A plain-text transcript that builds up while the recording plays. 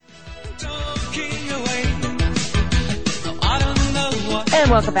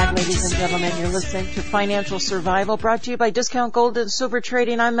Welcome back, ladies and gentlemen. You're listening to Financial Survival, brought to you by Discount Gold and Silver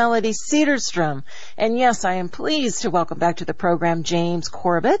Trading. I'm Melody Cedarstrom. And yes, I am pleased to welcome back to the program James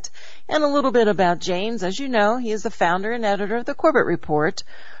Corbett. And a little bit about James. As you know, he is the founder and editor of the Corbett Report.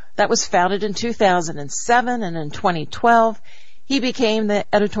 That was founded in 2007, and in 2012, he became the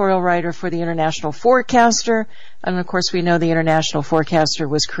editorial writer for the International Forecaster. And of course, we know the International Forecaster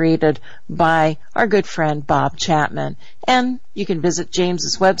was created by our good friend Bob Chapman. And you can visit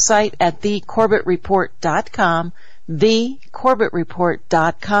James's website at thecorbettreport.com,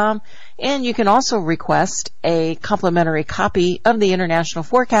 thecorbettreport.com. And you can also request a complimentary copy of the International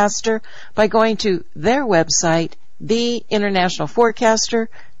Forecaster by going to their website,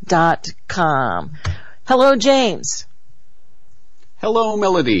 theinternationalforecaster.com. Hello, James. Hello,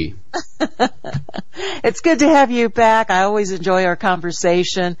 Melody. It's good to have you back. I always enjoy our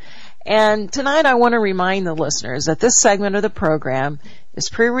conversation. And tonight I want to remind the listeners that this segment of the program is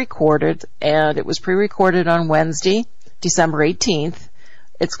pre-recorded, and it was pre-recorded on Wednesday, December 18th.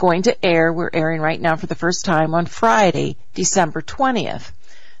 It's going to air. We're airing right now for the first time on Friday, December 20th.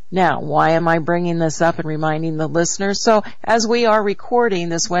 Now, why am I bringing this up and reminding the listeners? So, as we are recording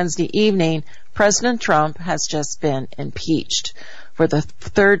this Wednesday evening, President Trump has just been impeached. For the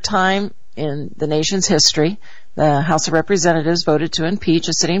third time in the nation's history, the House of Representatives voted to impeach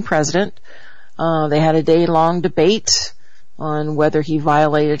a sitting president. They had a day-long debate on whether he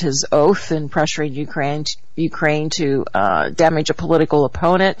violated his oath in pressuring Ukraine to damage a political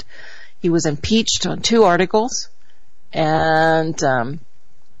opponent. He was impeached on 2 articles, and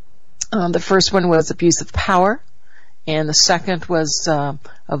the first one was abuse of power, and the second was a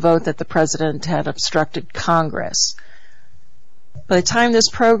vote that the president had obstructed Congress. By the time this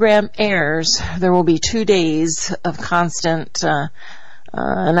program airs, there will be 2 days of constant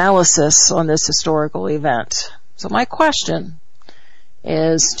analysis on this historical event. So my question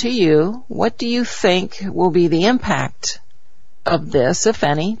is to you, what do you think will be the impact of this, if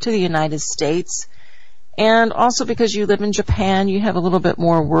any, to the United States? And also, because you live in Japan, you have a little bit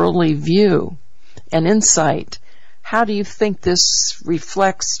more worldly view and insight. How do you think this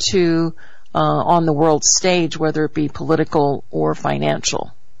reflects to on the world stage, whether it be political or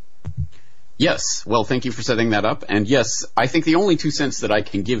financial? Yes. Well, thank you for setting that up. And yes, I think the only 2 cents that I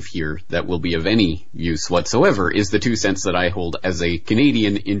can give here that will be of any use whatsoever is the 2 cents that I hold as a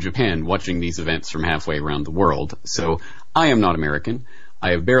Canadian in Japan watching these events from halfway around the world. So I am not American.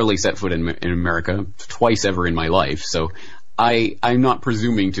 I have barely set foot in America twice ever in my life. So I'm not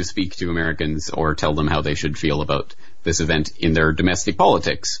presuming to speak to Americans or tell them how they should feel about this event in their domestic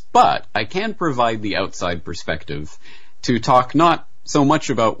politics. But I can provide the outside perspective to talk not so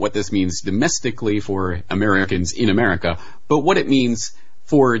much about what this means domestically for Americans in America, but what it means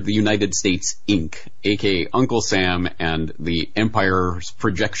for the United States Inc., aka Uncle Sam and the empire's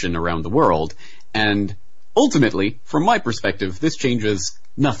projection around the world. And ultimately, from my perspective, this changes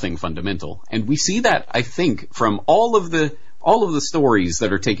nothing fundamental. And we see that, I think, from all of the stories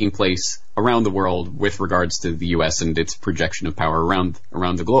that are taking place around the world with regards to the U.S. and its projection of power around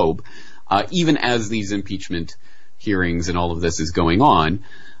the globe. Even as these impeachment hearings and all of this is going on,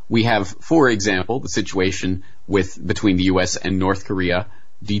 we have, for example, the situation between the U.S. and North Korea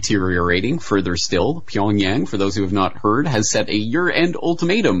deteriorating further still. Pyongyang, for those who have not heard, has set a year-end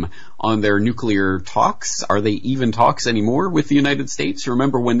ultimatum on their nuclear talks. Are they even talks anymore with the United States?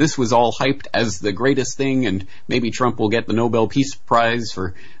 Remember when this was all hyped as the greatest thing, and maybe Trump will get the Nobel Peace Prize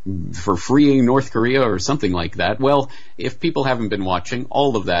for freeing North Korea or something like that? Well, if people haven't been watching,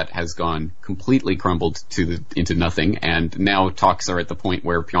 all of that has gone completely crumbled into nothing, and now talks are at the point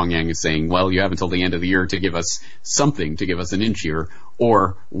where Pyongyang is saying, well, you have until the end of the year to give us something, to give us an inch here,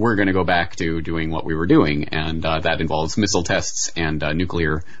 or we're going to go back to doing what we were doing, and that involves missile tests and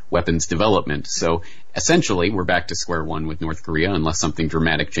nuclear weapons development. So essentially, we're back to square one with North Korea unless something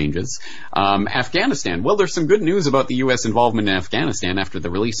dramatic changes. Afghanistan. Well, there's some good news about the U.S. involvement in Afghanistan after the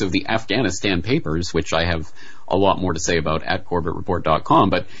release of the Afghanistan Papers, which I have a lot more to say about at CorbettReport.com.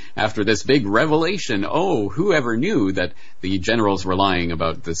 But after this big revelation, whoever knew that the generals were lying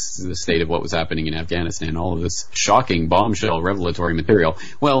about the state of what was happening in Afghanistan, all of this shocking bombshell revelatory material.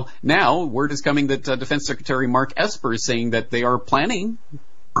 Well, now word is coming that Defense Secretary Mark Esper is saying that they are planning,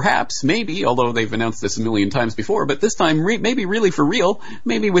 perhaps, maybe, although they've announced this a million times before, but this time maybe really for real,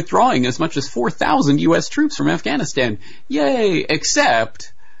 maybe withdrawing as much as 4,000 U.S. troops from Afghanistan. Yay!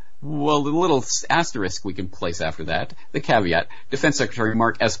 Except, well, the little asterisk we can place after that, the caveat, Defense Secretary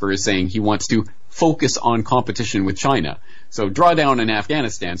Mark Esper is saying he wants to focus on competition with China. So draw down in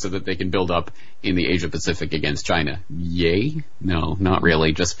Afghanistan so that they can build up in the Asia Pacific against China. Yay? No, not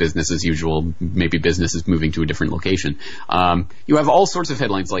really. Just business as usual. Maybe business is moving to a different location. You have all sorts of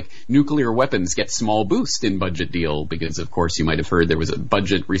headlines like nuclear weapons get small boost in budget deal because, of course, you might have heard there was a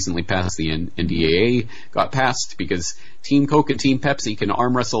budget recently passed. The NDAA got passed because Team Coke and Team Pepsi can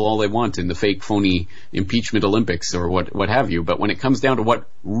arm wrestle all they want in the fake, phony impeachment Olympics or what have you. But when it comes down to what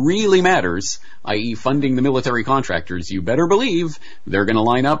really matters, i.e. funding the military contractors, you better believe they're going to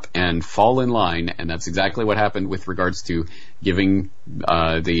line up and fall in line. And that's exactly what happened with regards to giving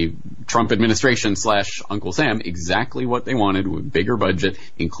the Trump administration / Uncle Sam exactly what they wanted, with bigger budget,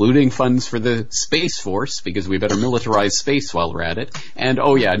 including funds for the Space Force, because we better militarize space while we're at it. And,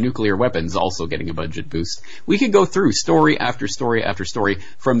 oh yeah, nuclear weapons also getting a budget boost. We could go through story after story after story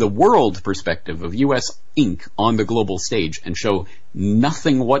from the world perspective of U.S. Inc. on the global stage and show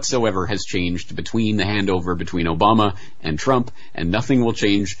nothing whatsoever has changed between the handover between Obama and Trump, and nothing will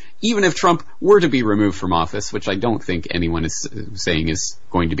change even if Trump were to be removed from office, which I don't think anyone is saying is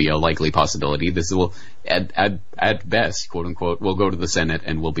going to be a likely possibility. This will, at best, quote unquote, will go to the Senate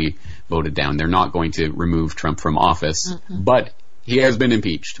and will be voted down. They're not going to remove Trump from office, but he has been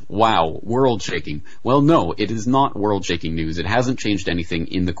impeached. Wow, world-shaking. Well, no, it is not world-shaking news. It hasn't changed anything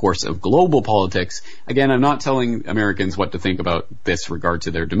in the course of global politics. Again, I'm not telling Americans what to think about this regard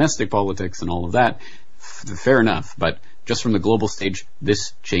to their domestic politics and all of that. Fair enough, but just from the global stage,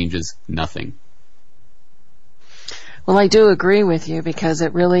 this changes nothing. Well, I do agree with you because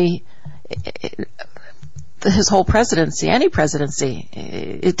it really... his whole presidency, any presidency,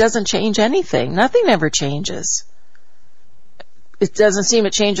 it doesn't change anything. Nothing ever changes. It doesn't seem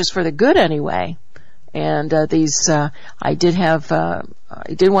it changes for the good anyway. And I did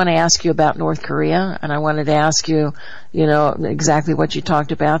want to ask you about North Korea, and I wanted to ask you, exactly what you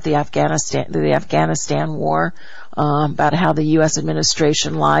talked about, the Afghanistan war, about how the U.S.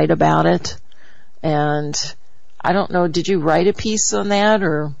 administration lied about it. And I don't know, did you write a piece on that,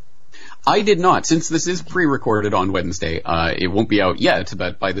 or? I did not. Since this is pre-recorded on Wednesday, it won't be out yet,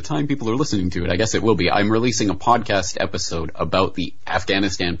 but by the time people are listening to it, I guess it will be. I'm releasing a podcast episode about the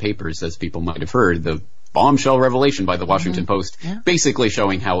Afghanistan Papers, as people might have heard, the bombshell revelation by the Washington Post, basically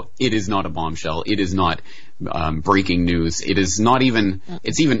showing how it is not a bombshell. It is not breaking news. It is not even,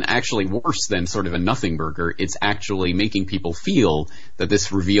 it's even actually worse than sort of a nothing burger. It's actually making people feel that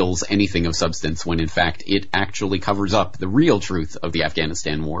this reveals anything of substance when in fact it actually covers up the real truth of the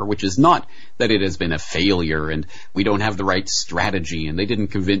Afghanistan war, which is not that it has been a failure and we don't have the right strategy and they didn't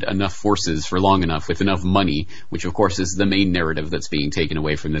convince enough forces for long enough with enough money, which of course is the main narrative that's being taken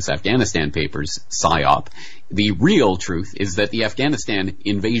away from this Afghanistan Papers psyop. The real truth is that the Afghanistan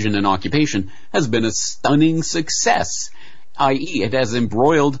invasion and occupation has been a stunning success, i.e. it has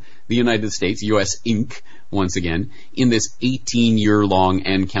embroiled the United States, U.S. Inc., once again, in this 18-year-long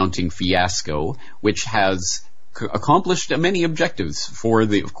and counting fiasco, which has accomplished many objectives for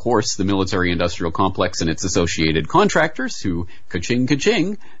of course, the military-industrial complex and its associated contractors who, ka-ching,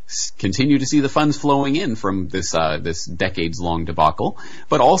 continue to see the funds flowing in from this decades-long debacle,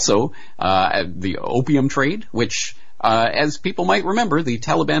 but also the opium trade, which, as people might remember, the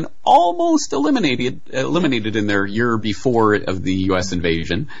Taliban almost eliminated in their year before of the U.S.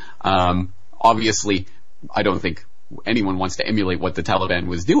 invasion. Obviously, I don't think anyone wants to emulate what the Taliban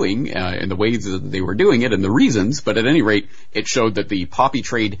was doing in the ways that they were doing it and the reasons, but at any rate, it showed that the poppy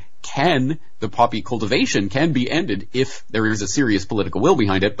trade the poppy cultivation can be ended if there is a serious political will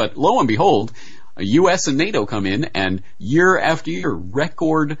behind it. But lo and behold, U.S. and NATO come in and year after year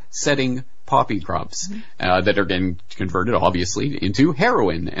record-setting poppy crops that are getting converted, obviously, into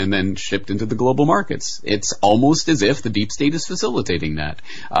heroin and then shipped into the global markets. It's almost as if the deep state is facilitating that.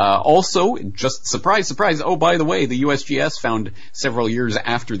 Also, just surprise, oh, by the way, the USGS found several years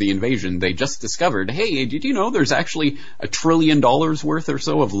after the invasion, they just discovered, hey, did you know there's actually $1 trillion worth or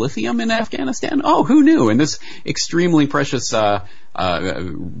so of lithium in Afghanistan? Oh, who knew? And this extremely precious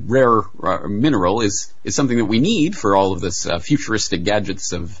rare mineral is something that we need for all of this futuristic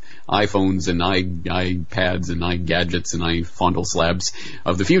gadgets of iPhones and iPads and iGadgets and iFondle slabs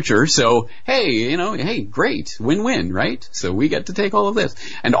of the future. So, hey, great, win-win, right? So we get to take all of this.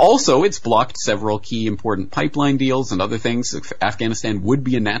 And also, it's blocked several key important pipeline deals and other things. Afghanistan would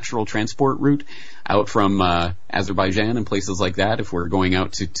be a natural transport route out from Azerbaijan and places like that if we're going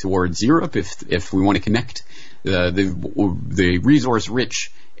out towards Europe, if we want to connect the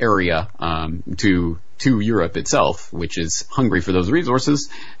resource-rich area to Europe itself, which is hungry for those resources.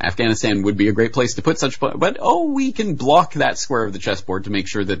 Afghanistan would be a great place to put such, but we can block that square of the chessboard to make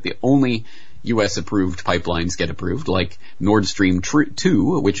sure that the only U.S. approved pipelines get approved, like Nord Stream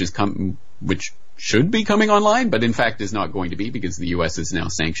 2, which should be coming online, but in fact is not going to be because the U.S. is now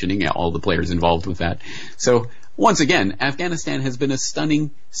sanctioning all the players involved with that. So once again, Afghanistan has been a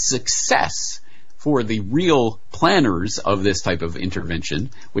stunning success for the real planners of this type of intervention,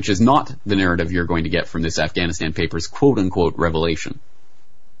 which is not the narrative you're going to get from this Afghanistan paper's quote-unquote revelation.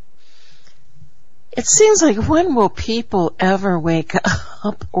 It seems like, when will people ever wake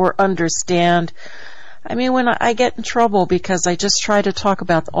up or understand? I mean, when I get in trouble because I just try to talk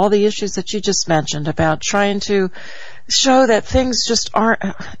about all the issues that you just mentioned, about trying to show that things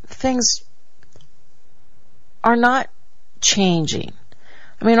are not changing.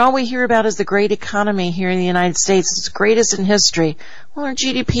 I mean, all we hear about is the great economy here in the United States. It's the greatest in history. Well, our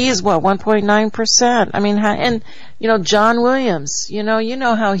GDP is 1.9%. I mean, and, John Williams, you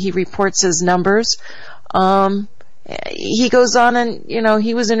know how he reports his numbers. He goes on and,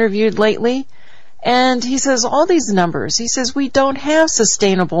 he was interviewed lately, and he says all these numbers. He says we don't have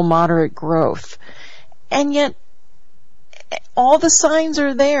sustainable moderate growth. And yet, all the signs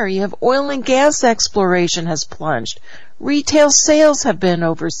are there. You have oil and gas exploration has plunged. Retail sales have been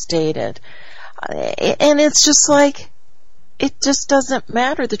overstated. And it's just like, it just doesn't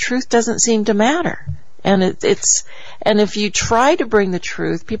matter. The truth doesn't seem to matter. And and if you try to bring the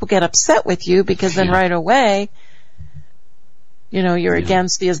truth, people get upset with you because then right away, you're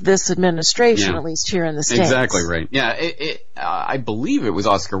against this administration, at least here in the States. Exactly right. Yeah, I believe it was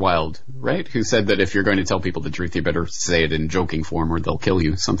Oscar Wilde, right, who said that if you're going to tell people the truth, you better say it in joking form or they'll kill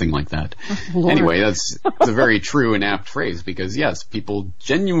you, something like that. Anyway, that's a very true and apt phrase because, yes, people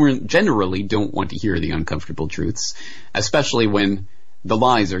generally don't want to hear the uncomfortable truths, especially when the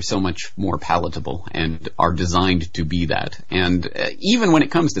lies are so much more palatable and are designed to be that. And even when it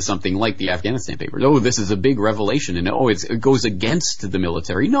comes to something like the Afghanistan papers, this is a big revelation, and it goes against the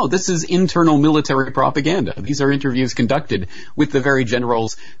military. No, this is internal military propaganda. These are interviews conducted with the very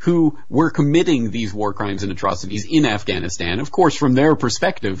generals who were committing these war crimes and atrocities in Afghanistan. Of course, from their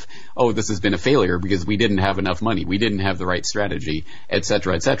perspective, this has been a failure because we didn't have enough money, we didn't have the right strategy,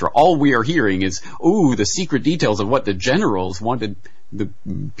 etc., etc. All we are hearing is, the secret details of what the generals wanted the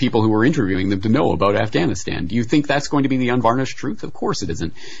people who were interviewing them to know about Afghanistan. Do you think that's going to be the unvarnished truth? Of course it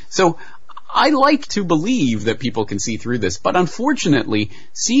isn't. So I like to believe that people can see through this, but unfortunately,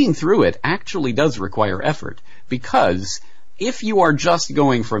 seeing through it actually does require effort, because if you are just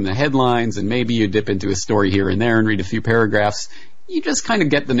going from the headlines and maybe you dip into a story here and there and read a few paragraphs, you just kind of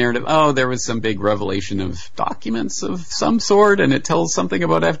get the narrative, there was some big revelation of documents of some sort and it tells something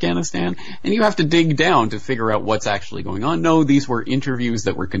about Afghanistan, and you have to dig down to figure out what's actually going on. No, these were interviews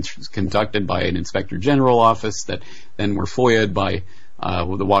that were conducted by an inspector general office that then were FOIA'd by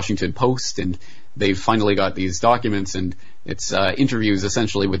the Washington Post, and they finally got these documents, and it's interviews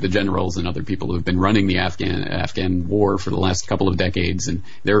essentially with the generals and other people who've been running the Afghan war for the last couple of decades, and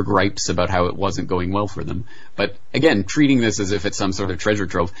their gripes about how it wasn't going well for them. But again, treating this as if it's some sort of treasure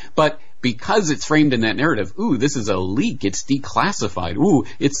trove. But because it's framed in that narrative, this is a leak, it's declassified,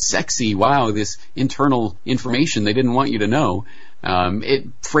 it's sexy, wow, this internal information they didn't want you to know. It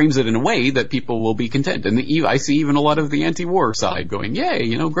frames it in a way that people will be content. And I see even a lot of the anti-war side going,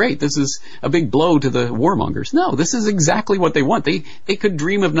 yay, great, this is a big blow to the warmongers. No, this is exactly what they want. They could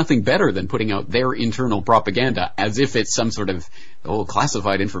dream of nothing better than putting out their internal propaganda as if it's some sort of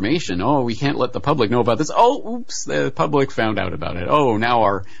classified information. We can't let the public know about this. Oops, the public found out about it. Now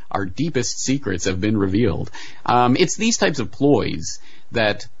our deepest secrets have been revealed. It's these types of ploys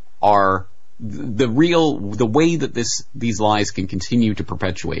that are the way that these lies can continue to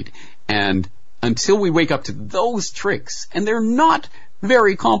perpetuate. And until we wake up to those tricks, and they're not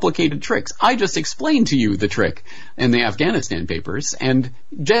very complicated tricks. I just explained to you the trick in the Afghanistan papers, and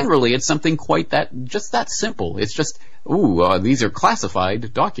generally it's something just that simple. It's just, these are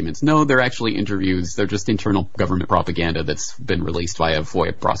classified documents. No, they're actually interviews. They're just internal government propaganda that's been released via a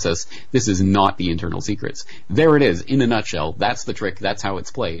FOIA process. This is not the internal secrets. There it is, in a nutshell. That's the trick. That's how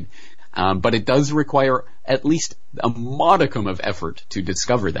it's played. But it does require at least a modicum of effort to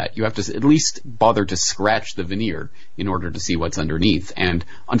discover that. You have to at least bother to scratch the veneer in order to see what's underneath. And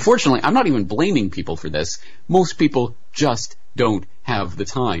unfortunately, I'm not even blaming people for this. Most people just don't have the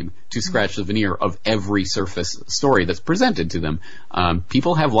time to scratch the veneer of every surface story that's presented to them.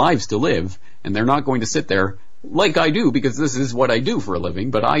 People have lives to live, and they're not going to sit there like I do, because this is what I do for a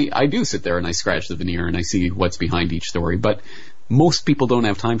living, but I do sit there and I scratch the veneer and I see what's behind each story. But most people don't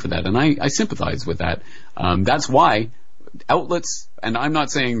have time for that, and I sympathize with that. That's why outlets, and I'm not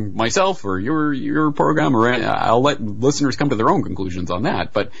saying myself or your program, or I'll let listeners come to their own conclusions on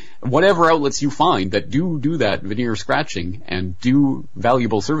that, but whatever outlets you find that do that veneer scratching and do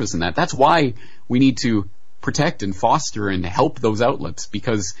valuable service in that, that's why we need to protect and foster and help those outlets,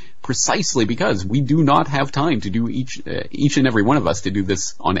 precisely because we do not have time to do each and every one of us to do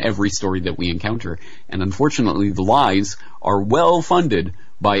this on every story that we encounter. And unfortunately, the lies are well funded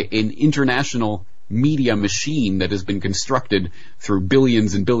by an international media machine that has been constructed through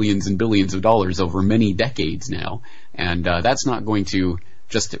billions and billions and billions of dollars over many decades now. And that's not going to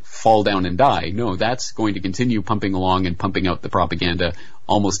just fall down and die. No, that's going to continue pumping along and pumping out the propaganda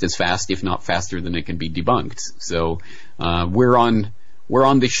almost as fast, if not faster, than it can be debunked. So we're on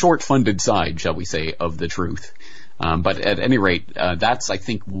the short-funded side, shall we say, of the truth. But at any rate, that's, I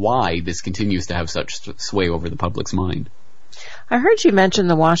think, why this continues to have such sway over the public's mind. I heard you mention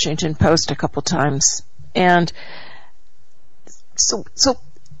the Washington Post a couple times, and so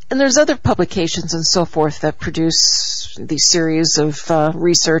and there's other publications and so forth that produce these series of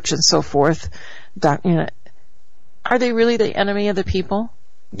research and so forth. Are they really the enemy of the people?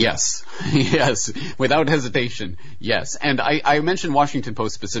 Yes. Yes. Without hesitation. Yes. And I mentioned Washington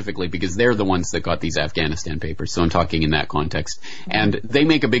Post specifically because they're the ones that got these Afghanistan papers. So I'm talking in that context. And they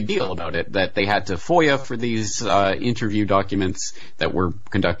make a big deal about it, that they had to FOIA for these interview documents that were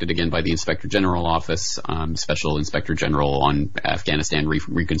conducted again by the Inspector General Office, Special Inspector General on Afghanistan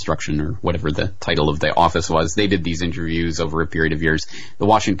Reconstruction, or whatever the title of the office was. They did these interviews over a period of years. The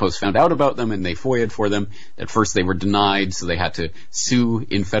Washington Post found out about them and they FOIA'd for them. At first they were denied, so they had to sue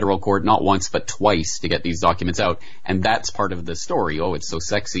in federal court, not once but twice, to get these documents out. And that's part of the story. Oh, it's so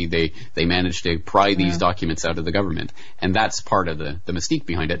sexy. They managed to pry these documents out of the government. And that's part of the mystique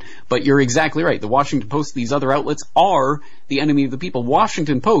behind it. But you're exactly right. The Washington Post, these other outlets, are the enemy of the people.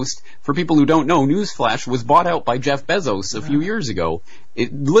 Washington Post, for people who don't know, newsflash, was bought out by Jeff Bezos a few years ago.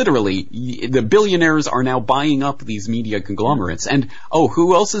 Literally, the billionaires are now buying up these media conglomerates. And,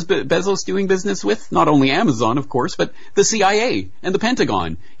 who else is Bezos doing business with? Not only Amazon, of course, but the CIA and the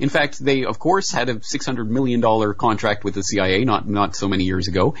Pentagon. In fact, they, of course, had a $600 million contract with the CIA not so many years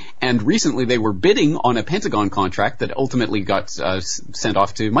ago. And recently they were bidding on a Pentagon contract that ultimately got sent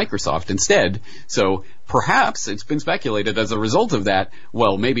off to Microsoft instead. So perhaps it's been speculated as a result of that,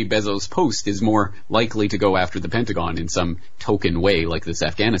 well, maybe Bezos' Post is more likely to go after the Pentagon in some token way, like this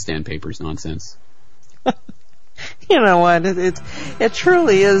Afghanistan papers nonsense. You know what? It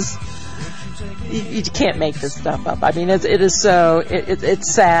truly is. You can't make this stuff up. I mean, it is so.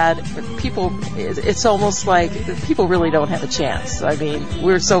 It's sad. People. It's almost like people really don't have a chance. I mean,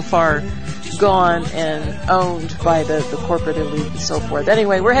 we're so far gone and owned by the corporate elite and so forth.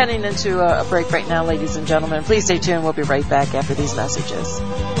 Anyway, we're heading into a break right now, ladies and gentlemen. Please stay tuned. We'll be right back after these messages.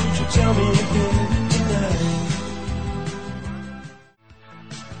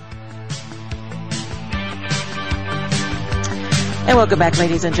 And welcome back,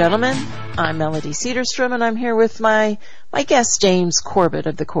 ladies and gentlemen. I'm Melody Cedarstrom, and I'm here with my guest, James Corbett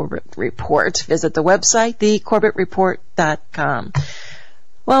of The Corbett Report. Visit the website, thecorbettreport.com.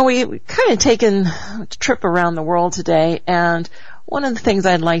 Well, we kind of taken a trip around the world today, and one of the things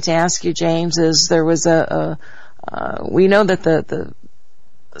I'd like to ask you, James, is there was we know that the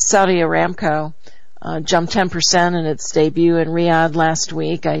Saudi Aramco jumped 10% in its debut in Riyadh last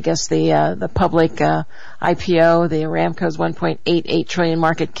week. I guess the public IPO, the Aramco's 1.88 trillion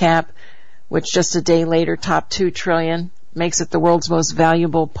market cap, which just a day later topped $2 trillion, makes it the world's most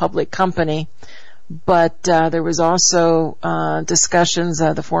valuable public company. But there was also discussions.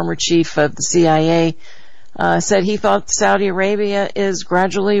 The former chief of the CIA said he thought Saudi Arabia is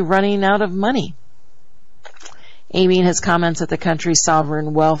gradually running out of money, aiming his comments at the country's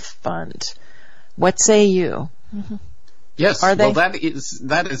sovereign wealth fund. What say you? Yes, Are they? Well,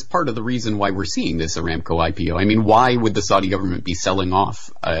 that is part of the reason why we're seeing this Aramco IPO. I mean, why would the Saudi government be selling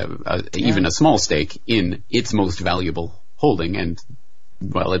off even a small stake in its most valuable holding, and,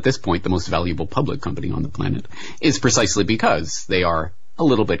 well, at this point, the most valuable public company on the planet, is precisely because they are a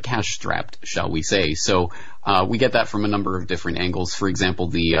little bit cash-strapped, shall we say. So we get that from a number of different angles. For example,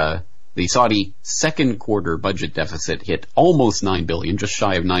 the Saudi second quarter budget deficit hit almost $9 billion, just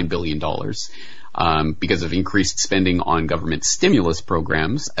shy of $9 billion, because of increased spending on government stimulus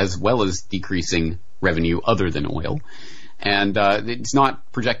programs, as well as decreasing revenue other than oil. And it's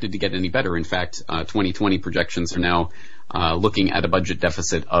not projected to get any better. In fact, 2020 projections are now looking at a budget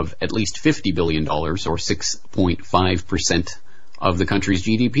deficit of at least $50 billion, or 6.5% of the country's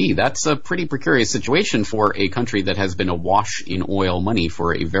GDP. That's a pretty precarious situation for a country that has been awash in oil money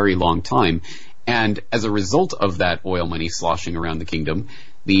for a very long time. And as a result of that oil money sloshing around the kingdom,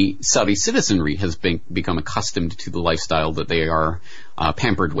 the Saudi citizenry has become accustomed to the lifestyle that they are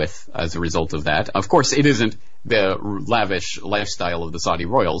pampered with as a result of that. Of course, it isn't the lavish lifestyle of the Saudi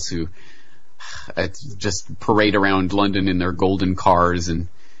royals, who just parade around London in their golden cars and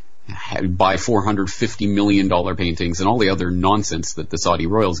buy $450 million paintings and all the other nonsense that the Saudi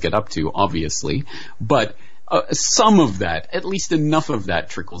royals get up to, obviously. But some of that, at least enough of that,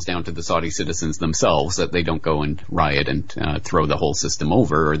 trickles down to the Saudi citizens themselves that they don't go and riot and throw the whole system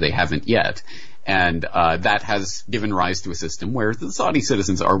over, or they haven't yet. And that has given rise to a system where the Saudi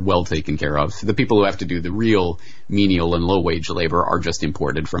citizens are well taken care of. The people who have to do the real menial and low-wage labor are just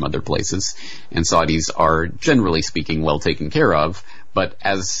imported from other places. And Saudis are, generally speaking, well taken care of. But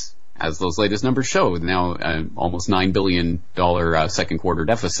as those latest numbers show, now almost $9 billion second quarter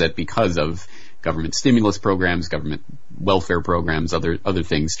deficit because of government stimulus programs, government welfare programs, other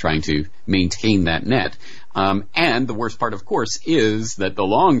things trying to maintain that net. And the worst part, of course, is that the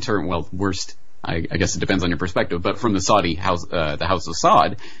long-term, I guess it depends on your perspective, but from the Saudi house, the House of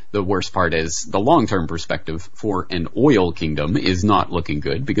Saud, the worst part is the long-term perspective for an oil kingdom is not looking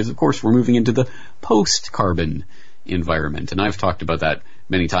good because, of course, we're moving into the post-carbon environment. And I've talked about that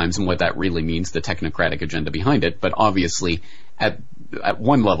many times and what that really means, the technocratic agenda behind it. But obviously, at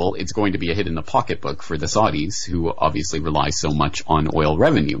one level, it's going to be a hit in the pocketbook for the Saudis, who obviously rely so much on oil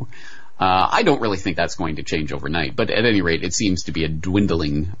revenue. I don't really think that's going to change overnight, but at any rate, it seems to be a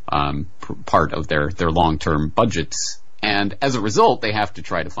dwindling part of their long-term budgets. And as a result, they have to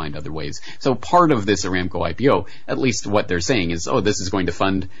try to find other ways. So part of this Aramco IPO, at least what they're saying is, this is going to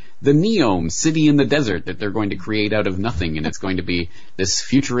fund the Neom city in the desert that they're going to create out of nothing. And it's going to be this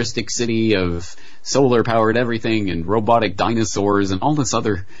futuristic city of solar-powered everything and robotic dinosaurs and all this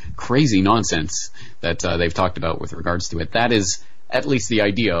other crazy nonsense that they've talked about with regards to it. That is at least the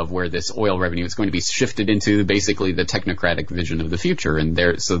idea of where this oil revenue is going to be shifted into basically the technocratic vision of the future. And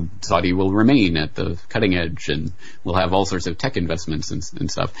so Saudi will remain at the cutting edge and will have all sorts of tech investments and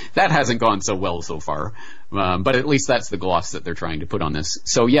stuff. That hasn't gone so well so far. But at least that's the gloss that they're trying to put on this.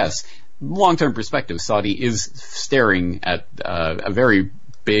 So yes, long-term perspective, Saudi is staring at a very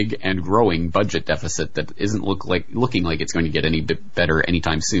big and growing budget deficit that isn't looking like it's going to get any bit better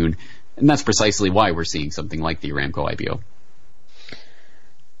anytime soon. And that's precisely why we're seeing something like the Aramco IPO.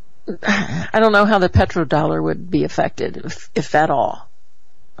 I don't know how the petrodollar would be affected, if at all.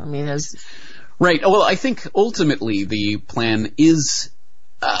 I mean, right. Well, I think ultimately the plan is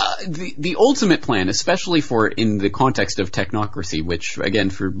the ultimate plan, especially in the context of technocracy, which, again,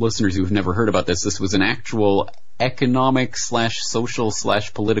 for listeners who've never heard about this was an actual economic / social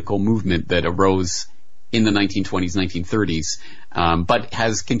 / political movement that arose in the 1920s, 1930s, but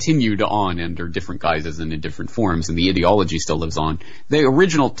has continued on under different guises and in different forms, and the ideology still lives on. The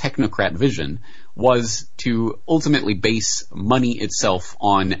original technocrat vision was to ultimately base money itself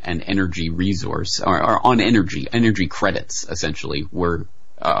on an energy resource, or on energy credits, essentially, where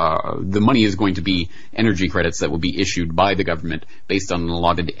the money is going to be energy credits that will be issued by the government based on an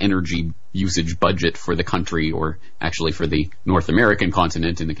allotted energy usage budget for the country, or actually for the North American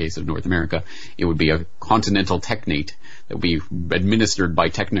continent. In the case of North America, it would be a continental technate that would be administered by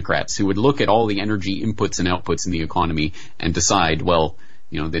technocrats who would look at all the energy inputs and outputs in the economy and decide,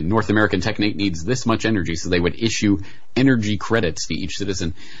 the North American technate needs this much energy, so they would issue energy credits to each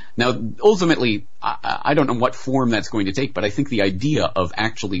citizen. Now, ultimately, I don't know what form that's going to take, but I think the idea of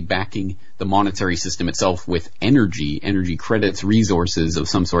actually backing the monetary system itself with energy credits, resources of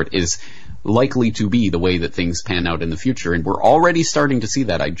some sort is likely to be the way that things pan out in the future, and we're already starting to see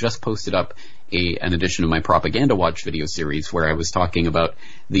that. I just posted up an edition of my Propaganda Watch video series where I was talking about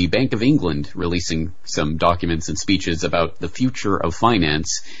the Bank of England releasing some documents and speeches about the future of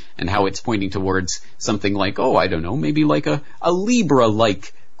finance and how it's pointing towards something like, maybe like a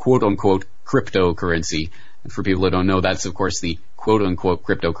Libra-like quote-unquote cryptocurrency. And for people who don't know, that's of course the quote-unquote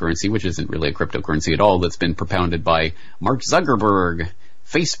cryptocurrency, which isn't really a cryptocurrency at all, that's been propounded by Mark Zuckerberg.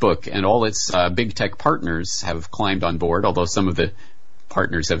 Facebook and all its big tech partners have climbed on board, although some of the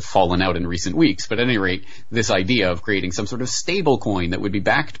partners have fallen out in recent weeks. But at any rate, this idea of creating some sort of stable coin that would be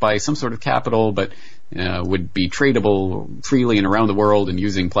backed by some sort of capital but would be tradable freely and around the world, and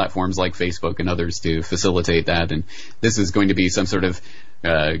using platforms like Facebook and others to facilitate that. And this is going to be some sort of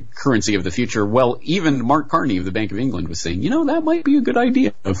currency of the future. Well, even Mark Carney of the Bank of England was saying, that might be a good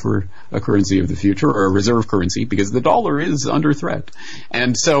idea for a currency of the future, or a reserve currency, because the dollar is under threat.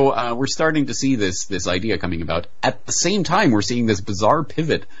 And so we're starting to see this idea coming about. At the same time, we're seeing this bizarre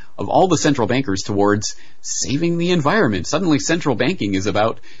pivot of all the central bankers towards saving the environment. Suddenly, central banking is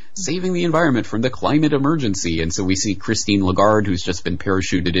about saving the environment from the climate emergency. And so we see Christine Lagarde, who's just been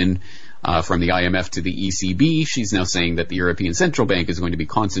parachuted in from the IMF to the ECB. She's now saying that the European Central Bank is going to be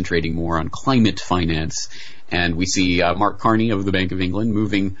concentrating more on climate finance. And we see Mark Carney of the Bank of England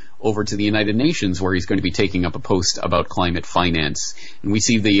moving over to the United Nations, where he's going to be taking up a post about climate finance. And we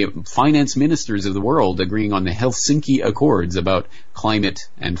see the finance ministers of the world agreeing on the Helsinki Accords about climate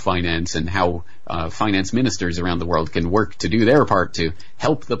and finance, and how finance ministers around the world can work to do their part to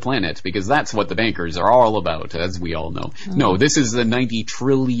help the planet, because that's what the bankers are all about, as we all know. No, this is the $90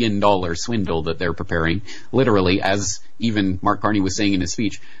 trillion swindle that they're preparing. Literally, as even Mark Carney was saying in his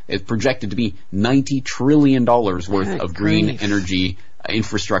speech, it's projected to be $90 trillion worth of green energy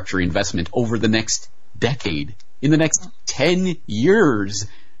infrastructure investment over the next decade. In the next 10 years.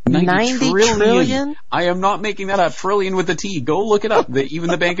 90 trillion? I am not making that up. Trillion with a T. Go look it up.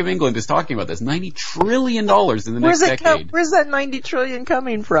 Even the Bank of England is talking about this. $90 trillion in the next decade. Where's that 90 trillion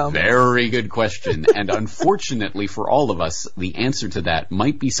coming from? Very good question. And unfortunately for all of us, the answer to that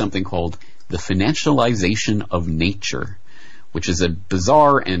might be something called the financialization of nature, which is a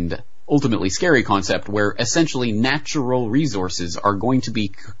bizarre and ultimately scary concept where essentially natural resources are going to be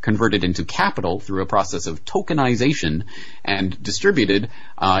converted into capital through a process of tokenization and distributed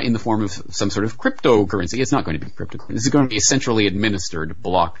in the form of some sort of cryptocurrency. It's not going to be cryptocurrency. It's going to be a centrally administered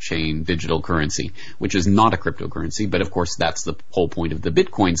blockchain digital currency, which is not a cryptocurrency, but of course that's the whole point of the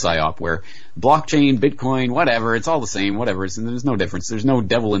Bitcoin psyop, where blockchain, Bitcoin, whatever, it's all the same, whatever, and there's no difference. There's no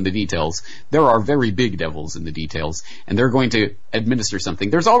devil in the details. There are very big devils in the details, and they're going to administer something.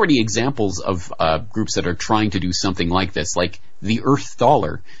 There's already examples of groups that are trying to do something like this, like the Earth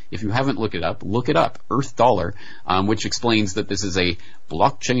Dollar. If you haven't looked it up, look it up, Earth Dollar, which explains that this is a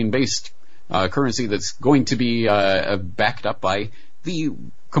blockchain-based currency that's going to be backed up by the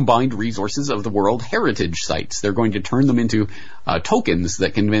combined resources of the World Heritage Sites. They're going to turn them into tokens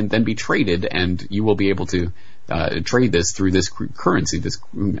that can then be traded, and you will be able to trade this through this currency.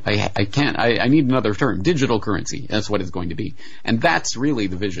 I need another term. Digital currency. That's what it's going to be. And that's really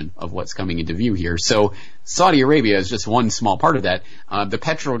the vision of what's coming into view here. So Saudi Arabia is just one small part of that. The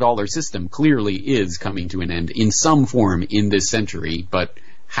petrodollar system clearly is coming to an end in some form in this century, but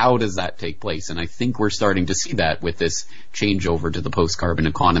how does that take place? And I think we're starting to see that with this changeover to the post-carbon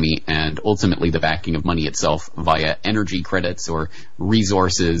economy, and ultimately the backing of money itself via energy credits or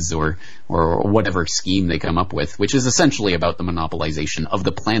resources or whatever scheme they come up with, which is essentially about the monopolization of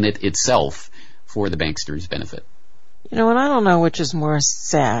the planet itself for the banksters' benefit. You know, and I don't know which is more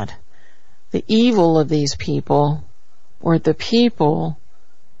sad, the evil of these people or the people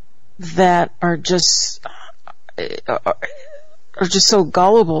that are just so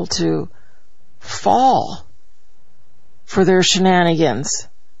gullible to fall for their shenanigans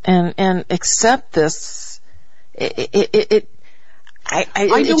and accept this. It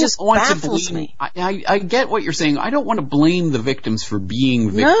just baffles me. I get what you're saying. I don't want to blame the victims for being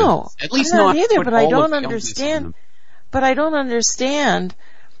victims. No, at least not either. But I don't understand.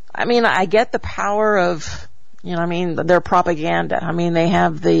 I mean, I get the power of, their propaganda. I mean, they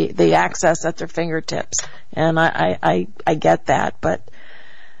have the access at their fingertips, and I get that. But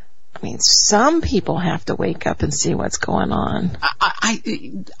I mean, some people have to wake up and see what's going on. I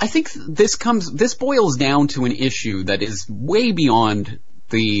think this boils down to an issue that is way beyond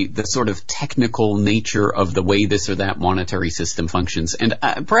the sort of technical nature of the way this or that monetary system functions. And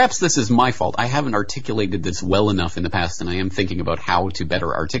perhaps this is my fault. I haven't articulated this well enough in the past, and I am thinking about how to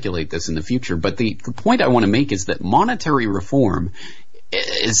better articulate this in the future. But the point I want to make is that monetary reform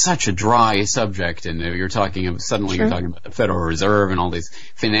is such a dry subject, and you're talking about the Federal Reserve and all these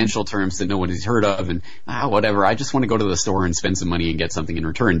financial terms that nobody's heard of, and whatever. I just want to go to the store and spend some money and get something in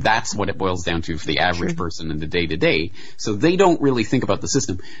return. That's what it boils down to for the average person in the day to day. So they don't really think about the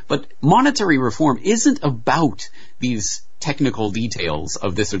system. But monetary reform isn't about these technical details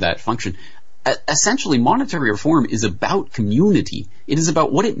of this or that function. Essentially, monetary reform is about community. It is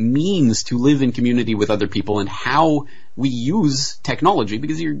about what it means to live in community with other people and how we use technology,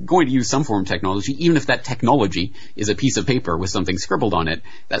 because you're going to use some form of technology, even if that technology is a piece of paper with something scribbled on it.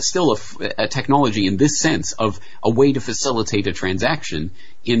 That's still a technology in this sense of a way to facilitate a transaction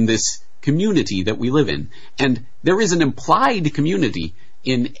in this community that we live in. And there is an implied community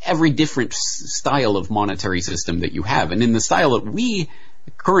in every different style of monetary system that you have. And in the style that we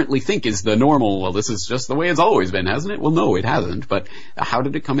currently think is the normal, well, this is just the way it's always been, hasn't it? Well, no, it hasn't. But how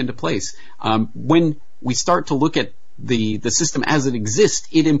did it come into place? When we start to look at the system as it exists,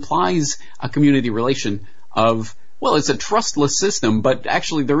 it implies a community relation of, well, it's a trustless system, but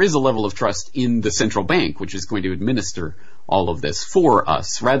actually there is a level of trust in the central bank, which is going to administer all of this for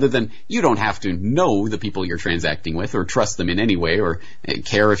us, rather than you don't have to know the people you're transacting with or trust them in any way or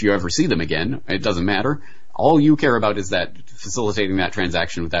care if you ever see them again. It doesn't matter. All you care about is that facilitating that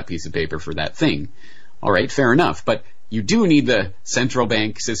transaction with that piece of paper for that thing. All right, fair enough. But you do need the central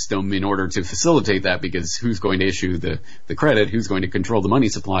bank system in order to facilitate that, because who's going to issue the credit? Who's going to control the money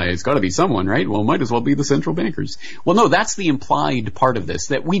supply? It's got to be someone, right? Well, might as well be the central bankers. Well, no, that's the implied part of this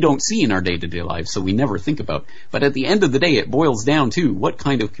that we don't see in our day-to-day lives, so we never think about. But at the end of the day, it boils down to what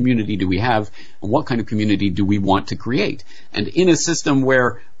kind of community do we have, and what kind of community do we want to create? And in a system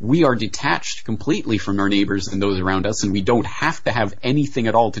where we are detached completely from our neighbors and those around us, and we don't have to have anything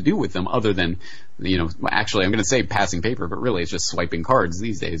at all to do with them other than, actually I'm going to say passing paper, but really it's just swiping cards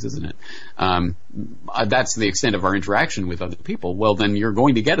these days, isn't it? That's the extent of our interaction with other people. Well, then you're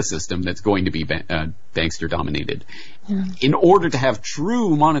going to get a system that's going to be bankster dominated. Yeah. In order to have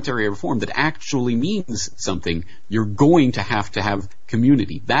true monetary reform that actually means something, you're going to have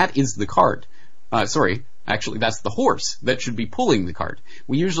community. That is the cart. Actually, that's the horse that should be pulling the cart.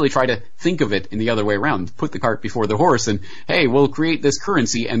 We usually try to think of it in the other way around, put the cart before the horse, and hey, we'll create this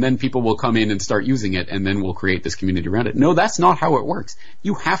currency, and then people will come in and start using it, and then we'll create this community around it. No, that's not how it works.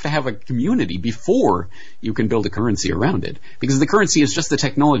 You have to have a community before you can build a currency around it, because the currency is just the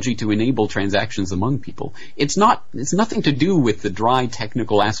technology to enable transactions among people. It's nothing to do with the dry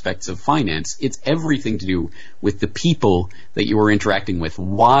technical aspects of finance. It's everything to do with the people that you are interacting with,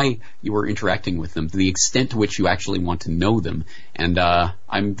 why you are interacting with them, the extent to which you actually want to know them. And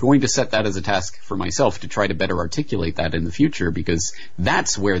I'm going to set that as a task for myself to try to better articulate that in the future, because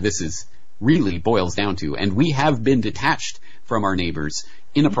that's where this is really boils down to. And we have been detached from our neighbors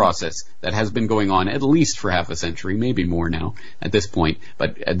in a process that has been going on at least for half a century, maybe more now at this point.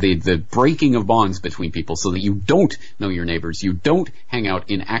 But the breaking of bonds between people so that you don't know your neighbors, you don't hang out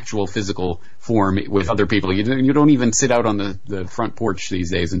in actual physical form with other people, you don't even sit out on the front porch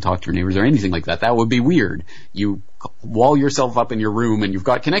these days and talk to your neighbors or anything like that. That would be weird. You wall yourself up in your room and you've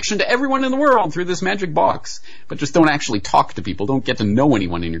got connection to everyone in the world through this magic box, but just don't actually talk to people, don't get to know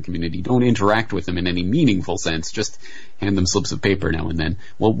anyone in your community, don't interact with them in any meaningful sense, just hand them slips of paper now and then.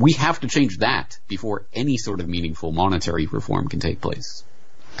 Well, we have to change that before any sort of meaningful monetary reform can take place.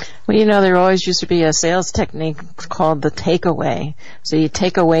 Well, there always used to be a sales technique called the takeaway. So you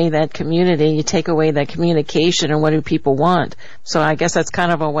take away that community, you take away that communication, and what do people want? So I guess that's kind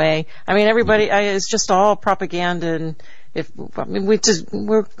of a way. I mean, everybody, it's just all propaganda, and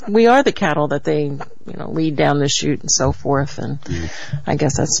we are the cattle that they, lead down the chute and so forth. And I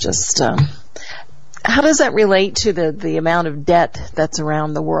guess that's just, how does that relate to the amount of debt that's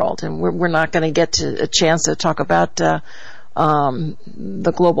around the world? And we're not going to get to a chance to talk about,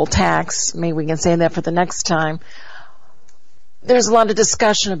 the global tax. Maybe we can say that for the next time. There's a lot of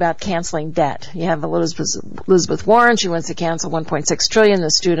discussion about canceling debt. You have Elizabeth Warren. She wants to cancel $1.6 trillion in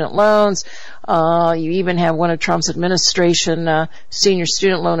student loans. You even have one of Trump's administration senior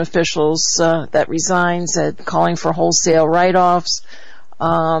student loan officials that resigns, calling for wholesale write-offs.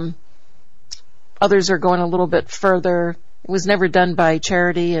 Others are going a little bit further. It was never done by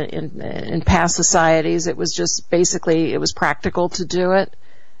charity in past societies. It was just basically, it was practical to do it.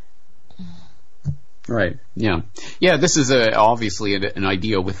 Right. Yeah. Yeah. This is obviously an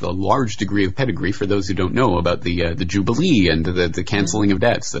idea with a large degree of pedigree for those who don't know about the Jubilee and the canceling of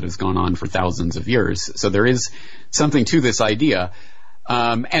debts that has gone on for thousands of years. So there is something to this idea.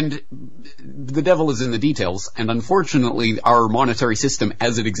 And the devil is in the details, and unfortunately our monetary system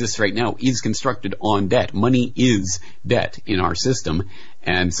as it exists right now is constructed on debt. Money is debt in our system,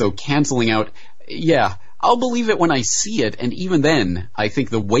 and so canceling out, I'll believe it when I see it, and even then, I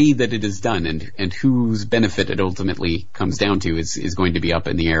think the way that it is done and whose benefit it ultimately comes down to is going to be up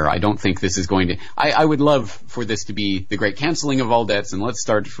in the air. I don't think this is going to... I would love for this to be the great canceling of all debts, and let's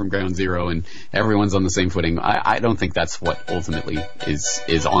start from ground zero, and everyone's on the same footing. I don't think that's what ultimately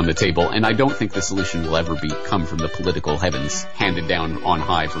is on the table, and I don't think the solution will ever come from the political heavens, handed down on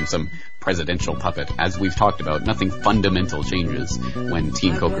high from some presidential puppet. As we've talked about, nothing fundamental changes when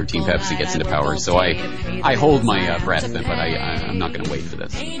Team Coke or Team Pepsi gets into power. So I hold my breath, but I'm not going to wait for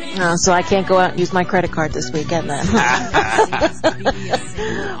this. So I can't go out and use my credit card this weekend then.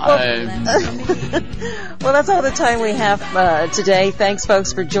 Well, that's all the time we have today. Thanks,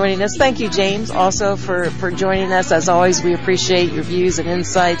 folks, for joining us. Thank you, James, also for joining us. As always, we appreciate your views and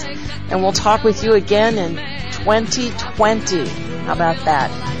insights. And we'll talk with you again in 2020. How about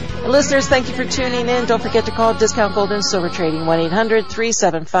that? And listeners, thank you for tuning in. Don't forget to call Discount Gold and Silver Trading,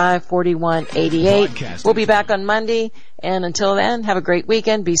 1-800-375-4188. We'll be back on Monday. And until then, have a great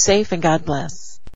weekend. Be safe and God bless.